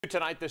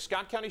Tonight, the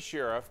Scott County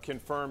Sheriff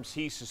confirms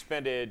he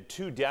suspended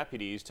 2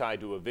 deputies tied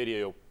to a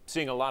video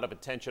seeing a lot of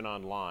attention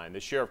online.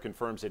 The sheriff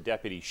confirms a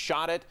deputy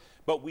shot it,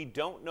 but we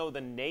don't know the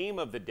name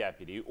of the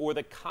deputy or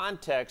the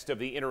context of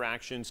the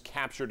interactions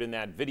captured in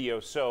that video,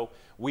 so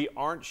we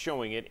aren't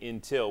showing it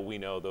until we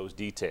know those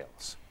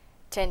details.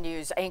 10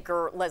 News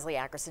anchor Leslie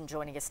Ackerson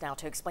joining us now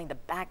to explain the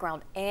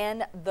background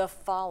and the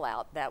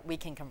fallout that we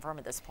can confirm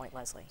at this point.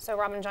 Leslie. So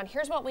Robin and John,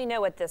 here's what we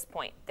know at this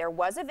point. There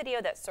was a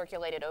video that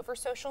circulated over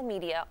social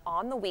media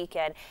on the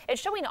weekend.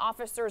 It's showing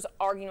officers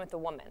arguing with a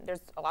woman.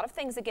 There's a lot of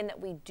things, again, that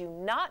we do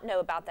not know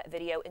about that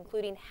video,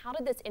 including how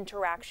did this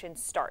interaction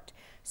start.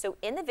 So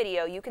in the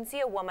video, you can see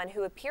a woman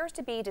who appears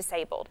to be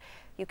disabled.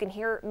 You can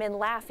hear men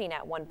laughing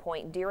at one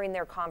point during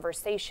their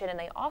conversation, and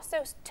they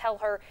also tell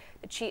her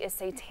that she is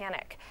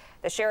satanic.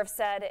 The sheriff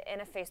said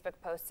in a Facebook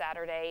post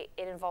Saturday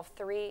it involved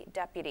 3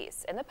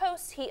 deputies. In the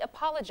post, he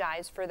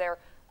apologized for their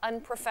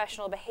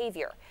unprofessional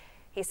behavior.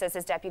 He says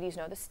his deputies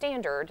know the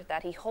standard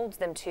that he holds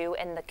them to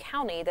in the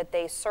county that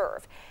they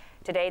serve.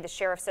 Today, the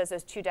sheriff says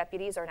those 2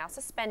 deputies are now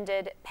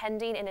suspended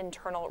pending an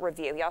internal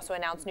review. He also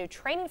announced new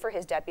training for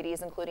his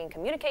deputies, including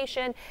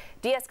communication,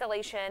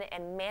 de-escalation,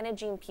 and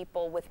managing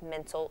people with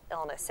mental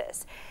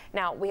illnesses.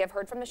 Now, we have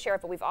heard from the sheriff,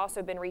 but we've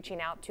also been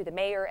reaching out to the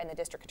mayor and the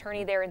district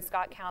attorney there in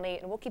Scott County,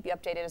 and we'll keep you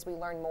updated as we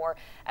learn more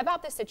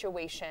about this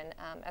situation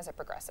as it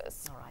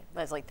progresses. All right,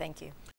 Leslie, thank you.